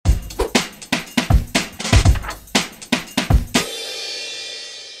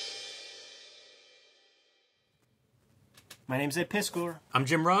My name's Ed Piscor. I'm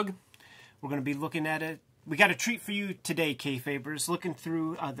Jim Rugg. We're going to be looking at it. We got a treat for you today, Kayfabers, looking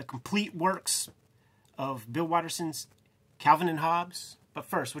through the complete works of Bill Watterson's Calvin and Hobbes. But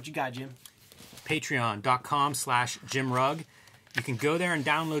first, what you got, Jim? Patreon.com/Jim Rugg. You can go there and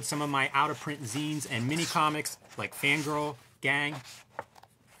download some of my out-of-print zines and mini comics like Fangirl Gang.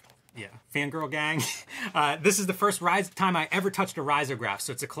 Yeah, Fangirl Gang. This is the first time I ever touched a risograph,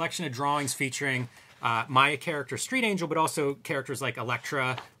 so it's a collection of drawings featuring my character Street Angel, but also characters like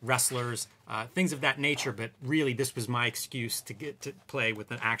Elektra, wrestlers, things of that nature. But really, this was my excuse to get to play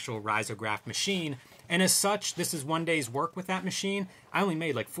with an actual risograph machine. And as such, this is one day's work with that machine. I only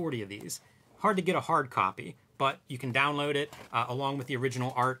made like 40 of these. Hard to get a hard copy, but you can download it along with the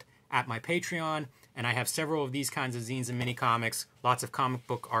original art at my Patreon. And I have several of these kinds of zines and mini comics, lots of comic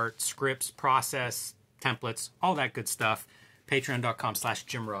book art, scripts, process, templates, all that good stuff.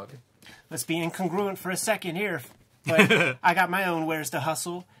 Patreon.com/Jim Rugg. Let's be incongruent for a second here, but I got my own wares to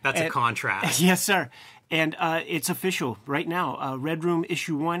hustle. That's a contrast. Yes, sir. And it's official right now. Red Room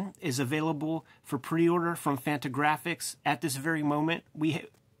Issue 1 is available for pre-order from Fantagraphics at this very moment. We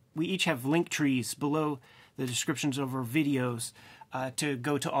each have link trees below the descriptions of our videos to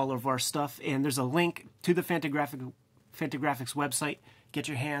go to all of our stuff. And there's a link to the Fantagraphics website. Get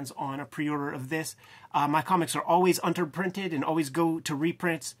your hands on a pre-order of this. My comics are always underprinted and always go to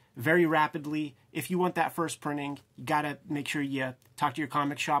reprints very rapidly. If you want that first printing, you got to make sure you talk to your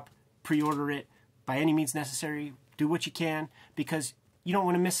comic shop, pre-order it by any means necessary. Do what you can, because you don't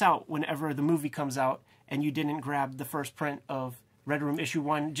want to miss out whenever the movie comes out and you didn't grab the first print of Red Room Issue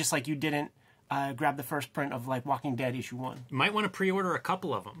 1, just like you didn't grab the first print of like Walking Dead Issue 1. You might want to pre-order a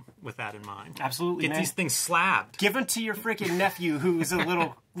couple of them with that in mind. Absolutely, Get these things slabbed. Give them to your freaking nephew who's a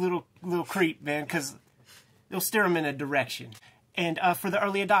little creep, man, because they'll steer him in a direction. And for the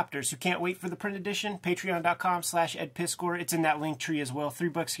early adopters who can't wait for the print edition, patreon.com/Ed Piscor. It's in that link tree as well.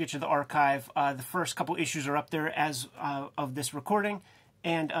 $3 to get you the archive. The first couple issues are up there as of this recording,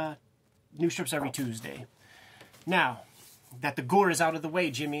 and new strips every Tuesday. Now that the gore is out of the way,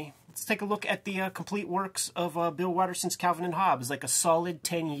 Jimmy, let's take a look at the complete works of Bill Watterson's Calvin and Hobbes. Like a solid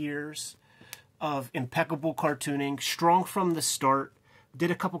 10 years of impeccable cartooning, strong from the start. Did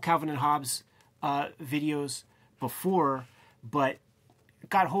a couple Calvin and Hobbes videos before, but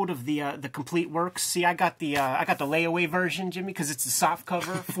got hold of the complete works. See, I got the layaway version, Jimmy, because it's a soft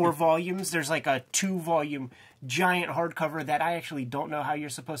cover, 4 volumes. There's like a 2-volume giant hardcover that I actually don't know how you're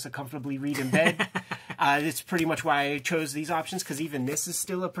supposed to comfortably read in bed. It's pretty much why I chose these options, because even this is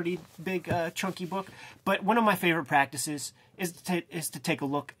still a pretty big, chunky book. But one of my favorite practices is to take a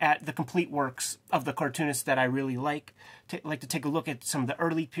look at the complete works of the cartoonists that I really like. Like to take a look at some of the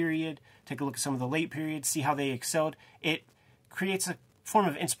early period, take a look at some of the late period, see how they excelled. It creates a form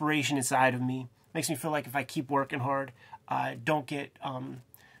of inspiration inside of me. Makes me feel like if I keep working hard, don't get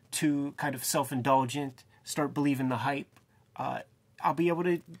too kind of self-indulgent, start believing the hype, I'll be able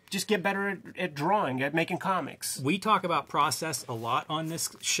to just get better at drawing, at making comics. We talk about process a lot on this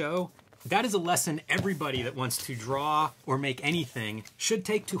show. That is a lesson everybody that wants to draw or make anything should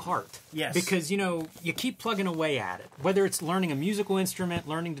take to heart. Yes. Because, you know, you keep plugging away at it. Whether it's learning a musical instrument,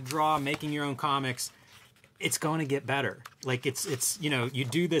 learning to draw, making your own comics, it's going to get better. Like, it's you know, you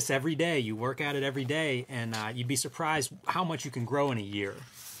do this every day. You work at it every day, and you'd be surprised how much you can grow in a year.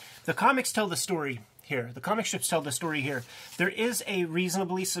 The comics tell the story here. The comic strips tell the story here. There is a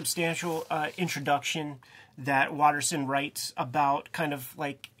reasonably substantial introduction that Watterson writes about kind of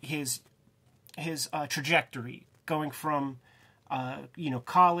like his trajectory, going from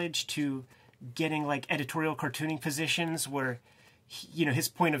college to getting like editorial cartooning positions where his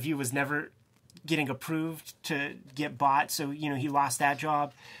point of view was never getting approved to get bought, so he lost that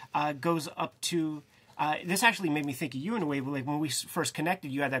job. Goes up to this actually made me think of you in a way. Like when we first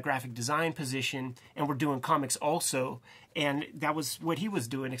connected, you had that graphic design position, and we're doing comics also, and that was what he was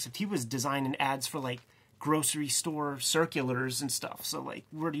doing, except he was designing ads for like grocery store circulars and stuff. So like,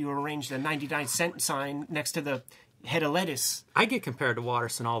 where do you arrange the 99-cent sign next to the head of lettuce? I get compared to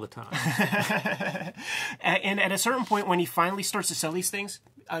Watterson all the time. And at a certain point, when he finally starts to sell these things,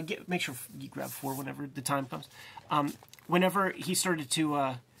 make sure you grab 4 whenever the time comes. Whenever he started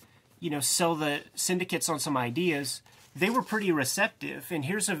to, sell the syndicates on some ideas, they were pretty receptive. And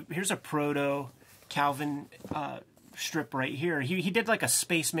here's a proto Calvin strip right here. He did like a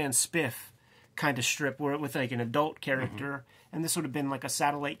Spaceman Spiff kind of strip with like an adult character, and this would have been like a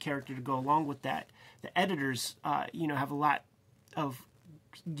satellite character to go along with that. The editors, have a lot of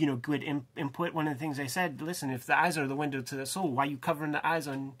good input. One of the things they said, listen, if the eyes are the window to the soul, why are you covering the eyes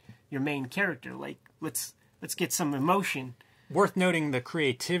on your main character? Like, let's get some emotion. Worth noting the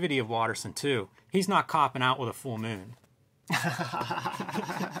creativity of Watterson, too. He's not copping out with a full moon.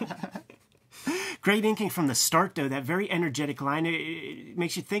 Great inking from the start, though. That very energetic line, it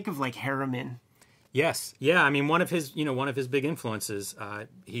makes you think of like Harriman. Yes, yeah. I mean, one of his big influences.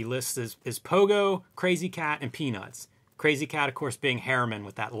 He lists is Pogo, Crazy Cat, and Peanuts. Crazy Cat, of course, being Harriman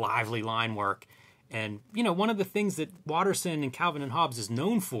with that lively line work. And, one of the things that Watterson and Calvin and Hobbes is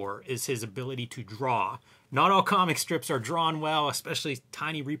known for is his ability to draw. Not all comic strips are drawn well, especially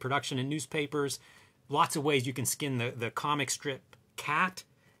tiny reproduction in newspapers. Lots of ways you can skin the comic strip cat.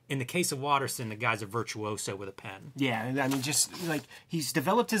 In the case of Watterson, the guy's a virtuoso with a pen. Yeah, I mean, just like he's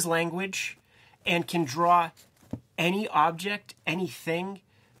developed his language and can draw any object, anything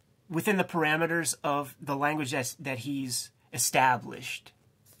within the parameters of the language that he's established.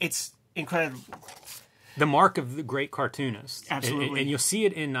 It's incredible. The mark of the great cartoonist. Absolutely. And you'll see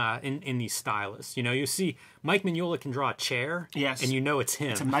it in these stylists. You see Mike Mignola can draw a chair. Yes. And it's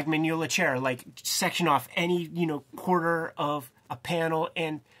him. It's a Mike Mignola chair, like section off any, quarter of a panel.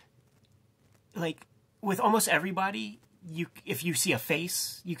 And like with almost everybody, if you see a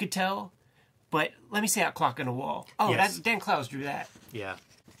face, you could tell. But let me see that clock on the wall. Oh, yes. Dan Clowes drew that. Yeah.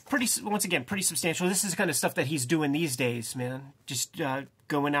 Pretty substantial. This is the kind of stuff that he's doing these days, man. Just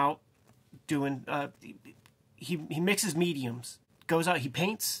going out, doing. He mixes mediums, goes out, he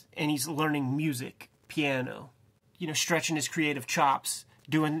paints, and he's learning music, piano. Stretching his creative chops,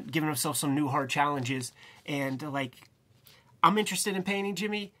 giving himself some new hard challenges, and like, I'm interested in painting,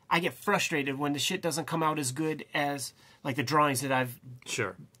 Jimmy. I get frustrated when the shit doesn't come out as good as like the drawings that I've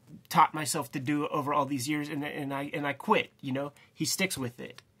taught myself to do over all these years, and I quit. He sticks with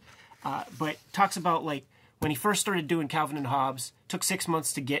it. But talks about like when he first started doing Calvin and Hobbes, took 6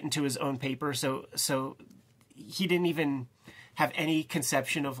 months to get into his own paper. So he didn't even have any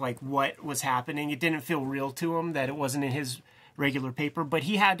conception of like what was happening. It didn't feel real to him that it wasn't in his regular paper, but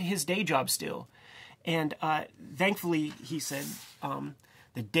he had his day job still. And thankfully, he said,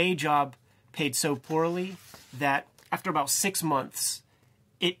 the day job paid so poorly that after about 6 months,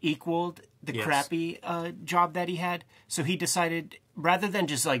 it equaled the crappy job that he had. So he decided, rather than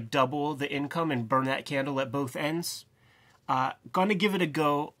just like double the income and burn that candle at both ends, gonna give it a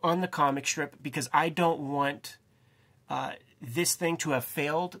go on the comic strip because I don't want this thing to have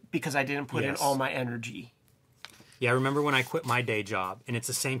failed because I didn't put in all my energy. Yeah, I remember when I quit my day job, and it's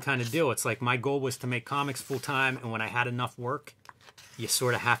the same kind of deal. It's like my goal was to make comics full-time, and when I had enough work, you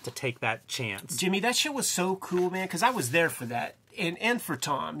sort of have to take that chance. Jimmy, that shit was so cool, man, because I was there for that. And for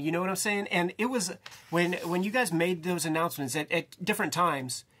Tom, you know what I'm saying? And it was, when you guys made those announcements at different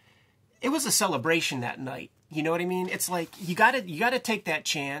times, it was a celebration that night. You know what I mean? It's like, you gotta take that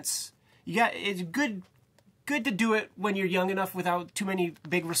chance. It's good to do it when you're young enough without too many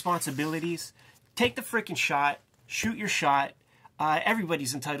big responsibilities. Take the freaking shot. Shoot your shot.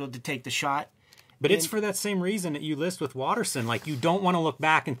 Everybody's entitled to take the shot. But it's for that same reason that you list with Watterson. Like, you don't want to look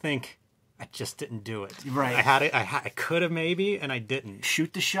back and think, I just didn't do it. Right. I could have maybe, and I didn't.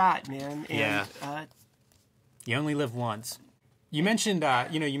 Shoot the shot, man. And, you only live once. You mentioned,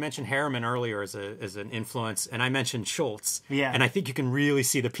 you mentioned Harriman earlier as an influence, and I mentioned Schultz. Yeah. And I think you can really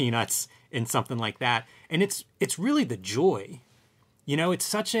see the Peanuts in something like that. And it's really the joy. It's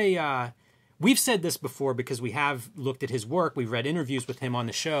such a... We've said this before because we have looked at his work. We've read interviews with him on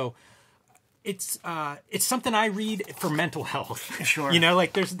the show. It's something I read for mental health. Sure.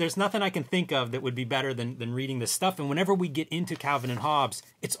 Like there's nothing I can think of that would be better than reading this stuff. And whenever we get into Calvin and Hobbes,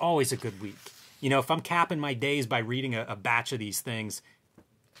 it's always a good week. If I'm capping my days by reading a batch of these things,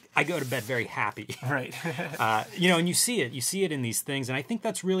 I go to bed very happy. Right. And you see it in these things. And I think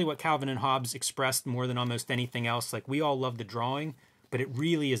that's really what Calvin and Hobbes expressed more than almost anything else. Like, we all love the drawing, but it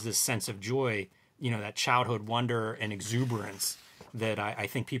really is this sense of joy, that childhood wonder and exuberance that I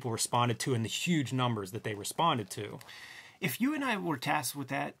think people responded to in the huge numbers that they responded to. If you and I were tasked with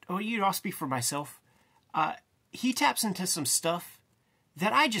that, I'll speak for myself, he taps into some stuff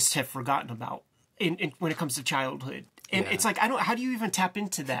that I just have forgotten about when it comes to childhood. And it's like, how do you even tap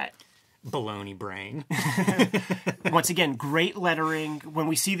into that? Baloney brain. Once again, great lettering. When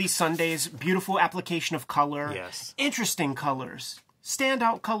we see these Sundays, beautiful application of color. Yes. Interesting colors.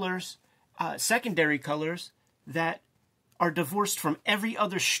 Standout colors. Secondary colors that are divorced from every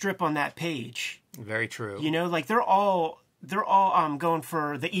other strip on that page. Very true. Like they're all going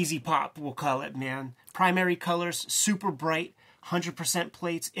for the easy pop, we'll call it, man. Primary colors, super bright, 100%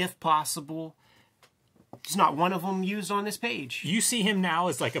 plates if possible. There's not one of them used on this page. You see him now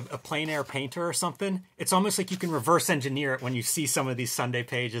as like a plein air painter or something. It's almost like you can reverse engineer it when you see some of these Sunday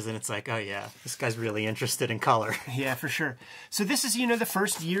pages, and it's like, oh yeah, this guy's really interested in color. Yeah, for sure. So this is, the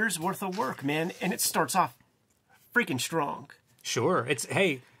first year's worth of work, man, and it starts off freaking strong. Sure. It's,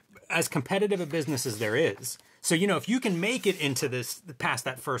 hey, as competitive a business as there is, So, you know, if you can make it into this, past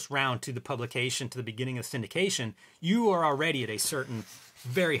that first round to the publication, to the beginning of syndication, you are already at a certain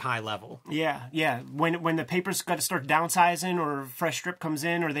very high level. Yeah, yeah. When the paper's got to start downsizing or a fresh strip comes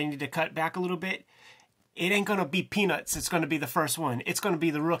in or they need to cut back a little bit, it ain't going to be Peanuts. It's going to be the first one. It's going to be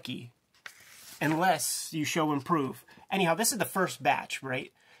the rookie. Unless you show improve. Anyhow, this is the first batch,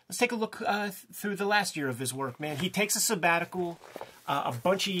 right? Let's take a look through the last year of his work, man. He takes a sabbatical a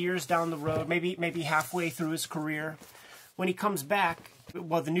bunch of years down the road, maybe halfway through his career. When he comes back,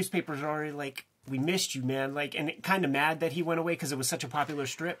 well, the newspapers are already like, we missed you, man. Like, and kind of mad that he went away because it was such a popular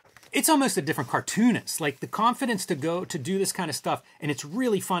strip. It's almost a different cartoonist. Like, the confidence to go to do this kind of stuff, and it's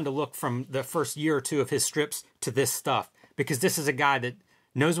really fun to look from the first year or two of his strips to this stuff, because this is a guy that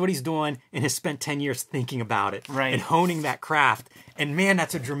knows what he's doing and has spent 10 years thinking about it and honing that craft. And man,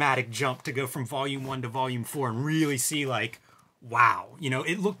 that's a dramatic jump to go from volume 1 to volume 4 and really see, like, wow, you know,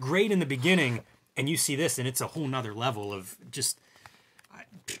 it looked great in the beginning, and you see this and it's a whole nother level of just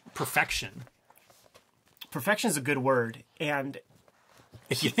perfection. Perfection is a good word. And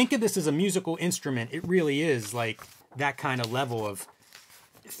if you think of this as a musical instrument, it really is like that kind of level of,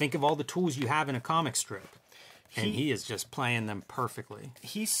 think of all the tools you have in a comic strip. And he is just playing them perfectly.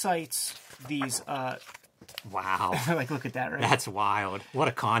 He cites these... wow. Like, look at that, right? That's wild. What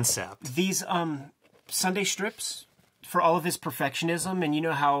a concept. These Sunday strips, for all of his perfectionism, and you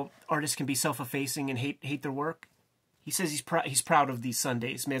know how artists can be self-effacing and hate their work? He says he's proud of these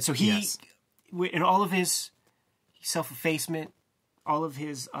Sundays, man. So he, in all of his self-effacement, all of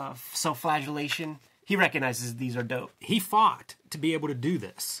his self-flagellation... He recognizes these are dope. He fought to be able to do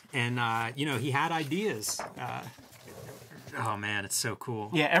this. And, you know, he had ideas. Oh, man, it's so cool.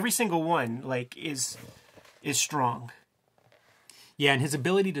 Yeah, every single one, like, is strong. Yeah, and his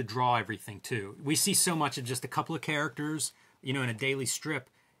ability to draw everything, too. We see so much of just a couple of characters, you know, in a daily strip.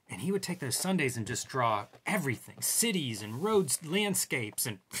 And he would take those Sundays and just draw everything. Cities and roads, landscapes,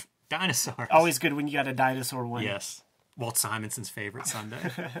 and dinosaurs. Always good when you got a dinosaur one. Yes. Walt Simonson's favorite Sunday.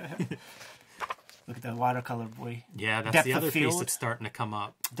 Look at that watercolor, boy. Yeah, that's the other piece that's starting to come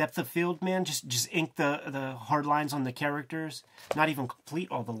up. Depth of field, man. Just ink the hard lines on the characters. Not even complete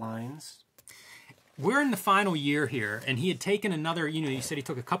all the lines. We're in the final year here, and he had taken another, you know, you said he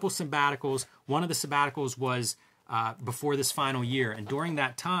took a couple sabbaticals. One of the sabbaticals was before this final year, and during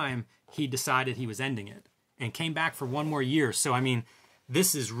that time, he decided he was ending it and came back for one more year. So, I mean,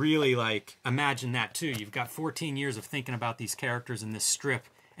 this is really like, imagine that, too. You've got 14 years of thinking about these characters in this strip,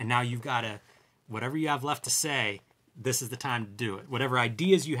 and now you've got to... Whatever you have left to say, this is the time to do it. Whatever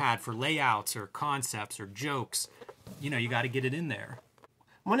ideas you had for layouts or concepts or jokes, you know, you got to get it in there.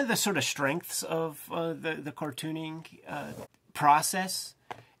 One of the sort of strengths of the cartooning process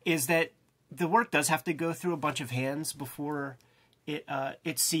is that the work does have to go through a bunch of hands before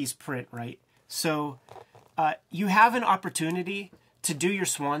it sees print, right? So you have an opportunity to do your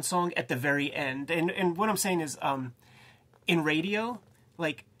swan song at the very end. And what I'm saying is in radio,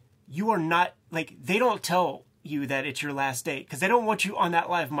 like, you are not, like, they don't tell you that it's your last day because they don't want you on that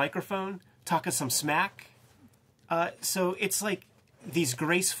live microphone talking some smack. So it's like these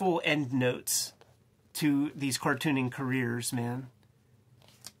graceful end notes to these cartooning careers, man.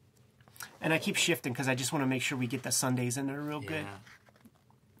 And I keep shifting because I just want to make sure we get the Sundays in there real good.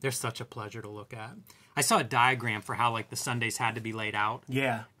 They're such a pleasure to look at. I saw a diagram for how, like, the Sundays had to be laid out.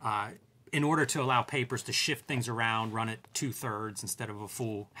 Yeah. In order to allow papers to shift things around, run it 2/3 instead of a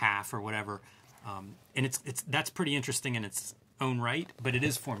full half or whatever. And that's pretty interesting in its own right, but it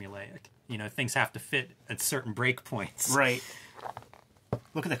is formulaic. You know, things have to fit at certain break points. Right.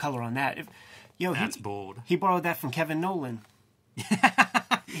 Look at the color on that. That's bold. He borrowed that from Kevin Nolan.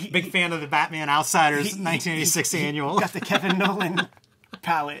 Big fan of the Batman Outsiders 1986 annual. Got the Kevin Nolan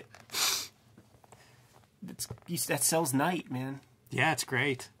palette. That sells night, man. Yeah, it's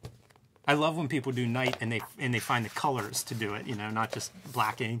great. I love when people do night and they find the colors to do it, you know, not just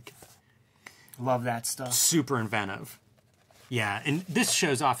black ink. Love that stuff. Super inventive. Yeah, and this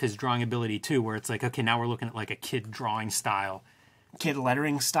shows off his drawing ability too, where it's like, okay, now we're looking at like a kid drawing style. Kid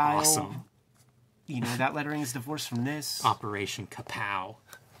lettering style. Awesome. You know, that lettering is divorced from this. Operation Kapow.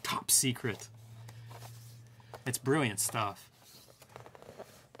 Top secret. It's brilliant stuff.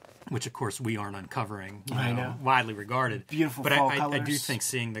 Which, of course, we aren't uncovering. I know. Widely regarded. Beautiful but fall I colors. do think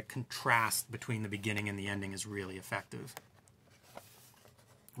seeing the contrast between the beginning and the ending is really effective.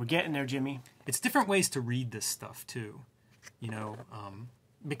 We're getting there, Jimmy. It's different ways to read this stuff, too. You know,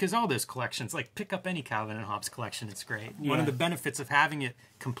 because all those collections, like, pick up any Calvin and Hobbes collection, it's great. Yeah. One of the benefits of having it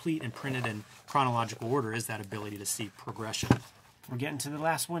complete and printed in chronological order is that ability to see progression. We're getting to the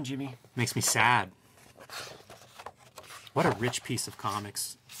last one, Jimmy. Makes me sad. What a rich piece of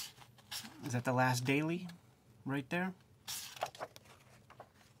comics. Is that the last daily? right there.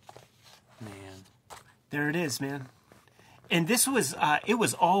 Man. There it is, man. And this was, it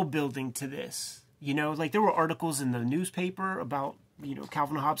was all building to this. You know, like there were articles in the newspaper about, you know,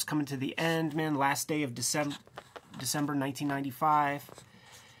 Calvin and Hobbes coming to the end, man, last day of December 1995.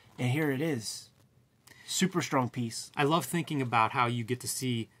 And here it is. Super strong piece. I love thinking about how you get to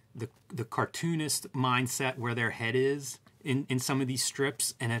see the cartoonist mindset where their head is in some of these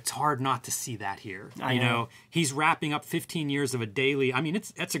strips, and it's hard not to see that here. I know. know. He's wrapping up 15 years of a daily. I mean,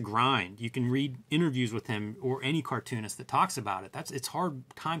 that's a grind. You can read interviews with him or any cartoonist that talks about it. It's hard,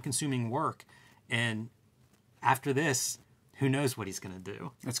 time-consuming work. And after this, who knows what he's going to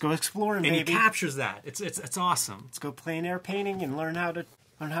do? Let's go exploring, and baby. he captures that. It's awesome. Let's go plein air painting and learn how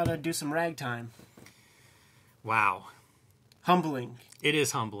to do some ragtime. Wow. Humbling. It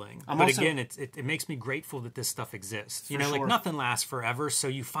is humbling. But also, again, it makes me grateful that this stuff exists. You know, sure. like nothing lasts forever, so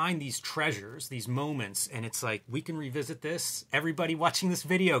you find these treasures, these moments, and it's like, we can revisit this. Everybody watching this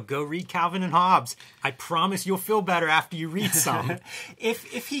video, go read Calvin and Hobbes. I promise you'll feel better after you read some.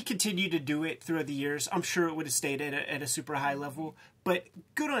 If he continued to do it throughout the years, I'm sure it would have stayed at a super high level. But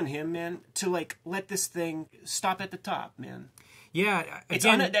good on him, man, to like let this thing stop at the top, man. Yeah.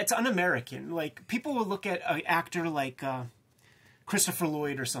 That's un-American. Like, people will look at an actor like Christopher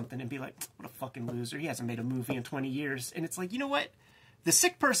Lloyd or something and be like, what a fucking loser. He hasn't made a movie in 20 years. And it's like, you know what? The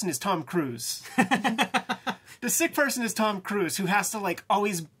sick person is Tom Cruise. The sick person is Tom Cruise, who has to, like,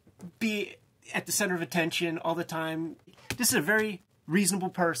 always be at the center of attention all the time. This is a very reasonable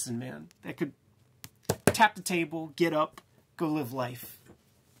person, man, that could tap the table, get up, go live life.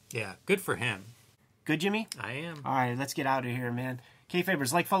 Yeah, good for him. Good, Jimmy? I am. All right, let's get out of here, man.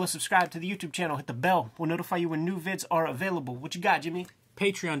 Kayfabers, like, follow, subscribe to the YouTube channel. Hit the bell. We'll notify you when new vids are available. What you got, Jimmy?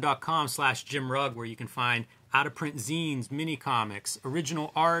 Patreon.com/JimRugg, where you can find out-of-print zines, mini-comics,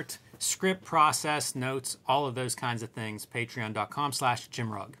 original art, script process, notes, all of those kinds of things.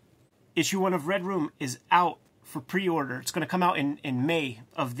 Patreon.com/JimRugg. Issue 1 of Red Room is out for pre-order. It's going to come out in May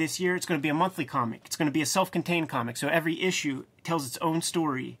of this year. It's going to be a monthly comic. It's going to be a self-contained comic, so every issue tells its own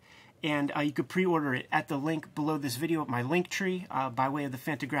story. And you could pre-order it at the link below this video at my link tree by way of the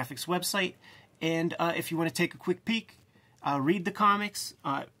Fantagraphics website. And if you want to take a quick peek, read the comics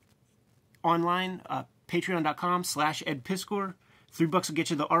online, patreon.com/EdPiskor. $3 will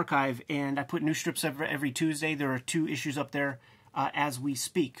get you the archive, and I put new strips every Tuesday. There are 2 issues up there as we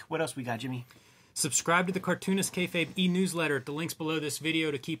speak. What else we got, Jimmy? Subscribe to the Cartoonist Kayfabe e-newsletter at the links below this video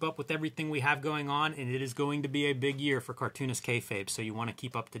to keep up with everything we have going on, and it is going to be a big year for Cartoonist Kayfabe, so you want to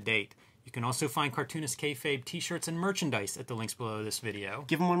keep up to date. You can also find Cartoonist Kayfabe t-shirts and merchandise at the links below this video.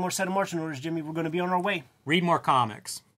 Give them one more set of marching orders, Jimmy. We're going to be on our way. Read more comics.